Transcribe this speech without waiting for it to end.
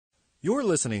You're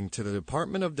listening to the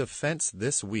Department of Defense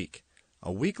This Week,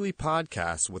 a weekly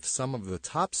podcast with some of the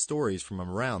top stories from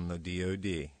around the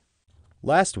DoD.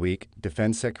 Last week,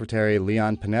 Defense Secretary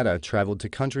Leon Paneta traveled to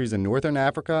countries in Northern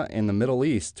Africa and the Middle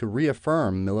East to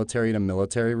reaffirm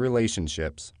military-to-military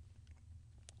relationships.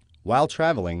 While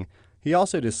traveling, he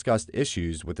also discussed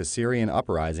issues with the Syrian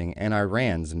uprising and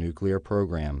Iran's nuclear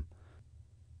program.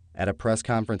 At a press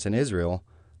conference in Israel,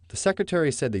 the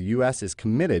Secretary said the U.S. is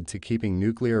committed to keeping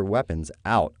nuclear weapons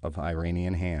out of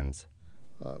Iranian hands.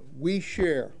 We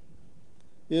share,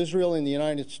 Israel and the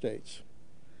United States,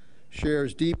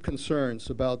 shares deep concerns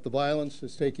about the violence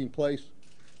that's taking place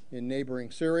in neighboring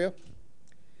Syria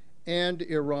and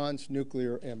Iran's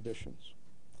nuclear ambitions.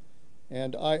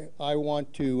 And I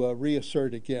want to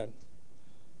reassert again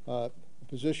the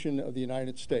position of the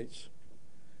United States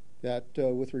that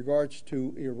with regards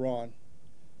to Iran,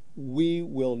 we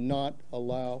will not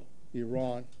allow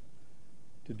Iran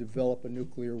to develop a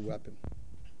nuclear weapon,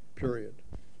 period.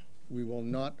 We will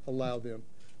not allow them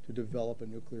to develop a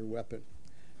nuclear weapon.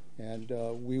 And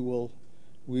we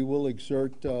will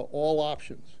exert all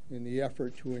options in the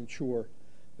effort to ensure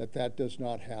that that does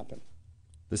not happen.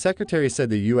 The Secretary said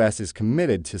the U.S. is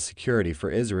committed to security for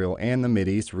Israel and the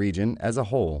Mideast region as a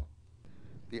whole.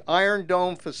 The Iron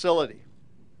Dome facility,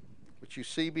 which you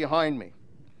see behind me,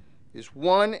 is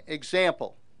one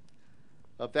example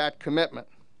of that commitment.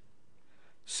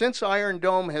 Since Iron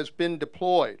Dome has been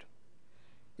deployed,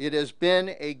 it has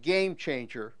been a game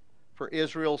changer for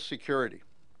Israel's security.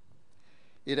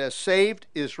 It has saved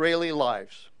Israeli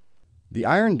lives. The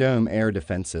Iron Dome air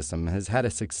defense system has had a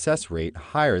success rate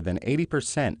higher than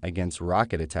 80% against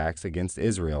rocket attacks against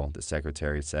Israel, the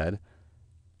Secretary said.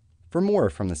 For more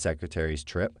from the Secretary's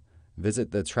trip,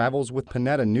 visit the Travels with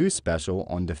Paneta news special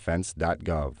on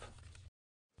defense.gov.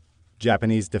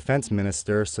 Japanese Defense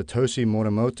Minister Satoshi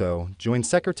Morimoto joined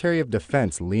Secretary of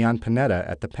Defense Leon Panetta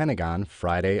at the Pentagon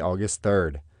Friday, August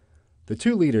 3rd. The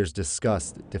two leaders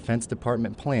discussed Defense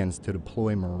Department plans to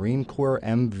deploy Marine Corps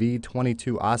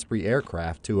MV-22 Osprey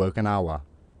aircraft to Okinawa.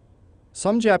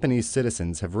 Some Japanese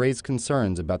citizens have raised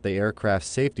concerns about the aircraft's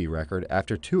safety record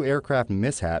after two aircraft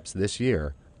mishaps this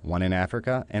year, one in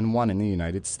Africa and one in the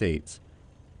United States.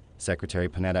 Secretary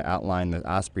Panetta outlined the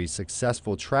Osprey's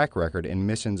successful track record in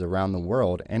missions around the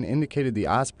world and indicated the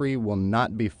Osprey will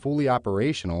not be fully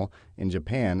operational in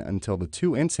Japan until the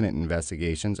two incident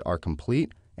investigations are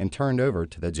complete and turned over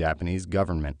to the Japanese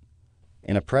government.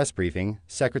 In a press briefing,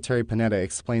 Secretary Panetta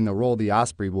explained the role the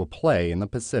Osprey will play in the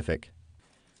Pacific.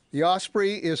 The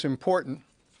Osprey is important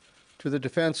to the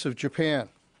defense of Japan.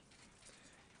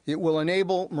 It will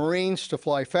enable Marines to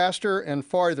fly faster and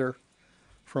farther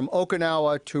from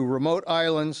Okinawa to remote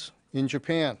islands in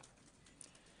Japan.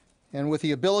 And with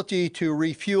the ability to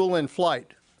refuel in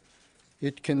flight,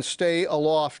 it can stay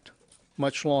aloft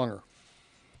much longer.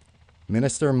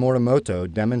 Minister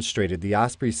Morimoto demonstrated the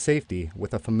Osprey's safety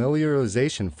with a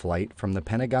familiarization flight from the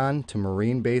Pentagon to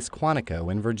Marine Base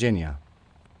Quantico in Virginia.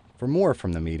 For more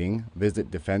from the meeting, visit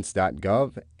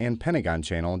defense.gov and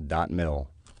pentagonchannel.mil.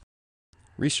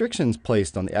 Restrictions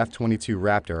placed on the F-22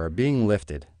 Raptor are being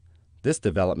lifted. This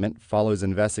development follows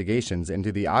investigations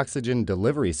into the oxygen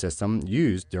delivery system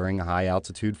used during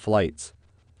high-altitude flights.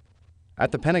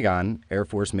 At the Pentagon, Air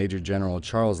Force Major General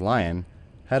Charles Lyon,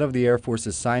 head of the Air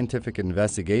Force's Scientific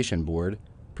Investigation Board,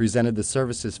 presented the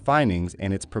service's findings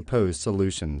and its proposed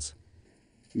solutions.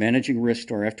 Managing risk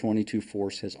to our F-22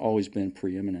 force has always been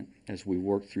preeminent as we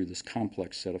work through this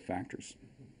complex set of factors.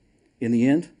 In the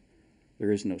end,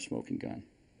 there is no smoking gun.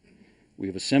 We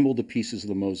have assembled the pieces of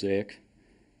the mosaic.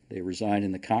 They reside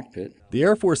in the cockpit. The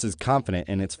Air Force is confident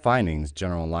in its findings,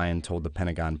 General Lyon told the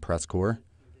Pentagon press corps.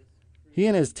 He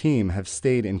and his team have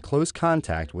stayed in close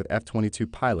contact with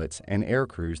F-22 pilots and air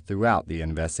crews throughout the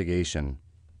investigation.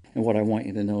 And what I want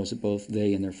you to know is that both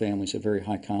they and their families have very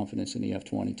high confidence in the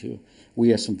F-22.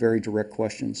 We asked some very direct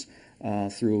questions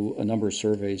through a number of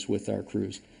surveys with our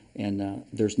crews, and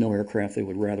there's no aircraft they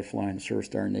would rather fly in the service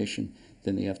to our nation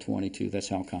than the F-22. That's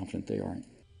how confident they are.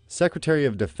 Secretary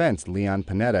of Defense Leon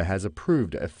Panetta has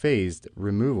approved a phased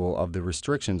removal of the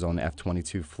restrictions on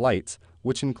F-22 flights,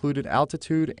 which included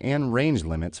altitude and range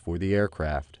limits for the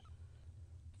aircraft.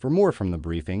 For more from the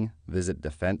briefing, visit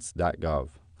defense.gov.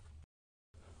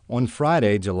 On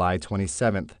Friday, July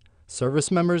 27th,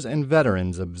 service members and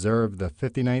veterans observed the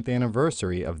 59th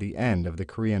anniversary of the end of the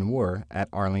Korean War at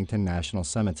Arlington National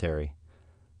Cemetery.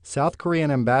 South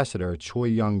Korean Ambassador Choi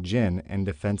Young-jin and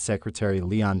Defense Secretary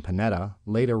Leon Panetta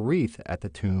laid a wreath at the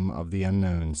Tomb of the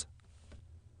Unknowns.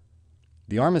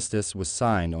 The armistice was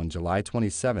signed on July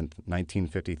 27,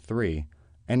 1953,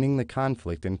 ending the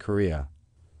conflict in Korea.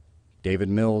 David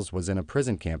Mills was in a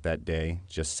prison camp that day,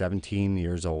 just 17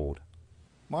 years old.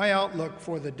 My outlook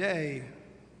for the day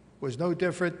was no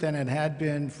different than it had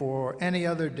been for any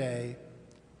other day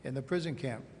in the prison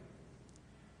camp.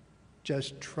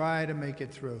 Just try to make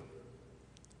it through,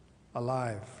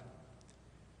 alive,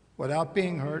 without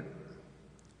being hurt,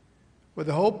 with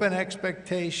the hope and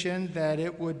expectation that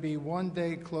it would be one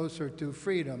day closer to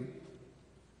freedom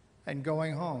and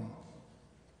going home.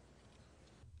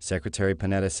 Secretary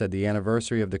Paneta said the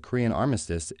anniversary of the Korean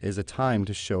armistice is a time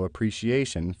to show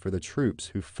appreciation for the troops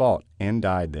who fought and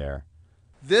died there.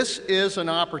 This is an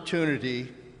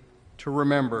opportunity to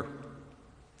remember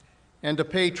and to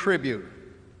pay tribute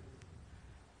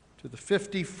to the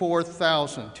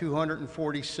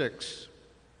 54,246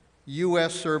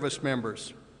 U.S. service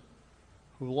members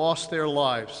who lost their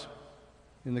lives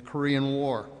in the Korean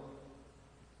War.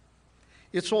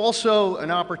 It's also an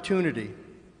opportunity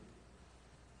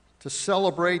to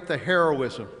celebrate the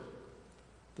heroism,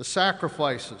 the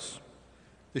sacrifices,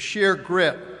 the sheer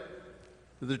grit,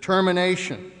 the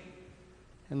determination,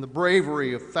 and the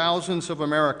bravery of thousands of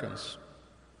Americans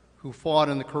who fought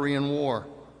in the Korean War.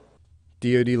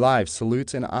 DoD Live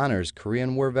salutes and honors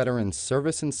Korean War veterans'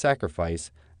 service and sacrifice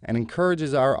and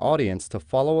encourages our audience to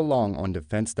follow along on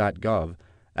defense.gov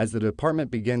as the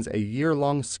department begins a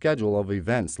year-long schedule of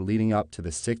events leading up to the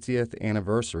 60th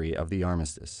anniversary of the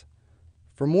armistice.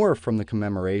 For more from the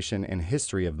commemoration and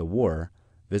history of the war,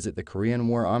 visit the Korean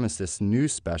War Armistice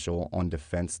news special on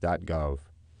defense.gov.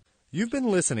 You've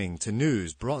been listening to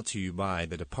news brought to you by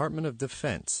the Department of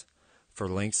Defense. For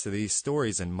links to these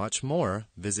stories and much more,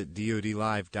 visit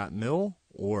dodlive.mil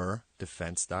or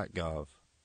defense.gov.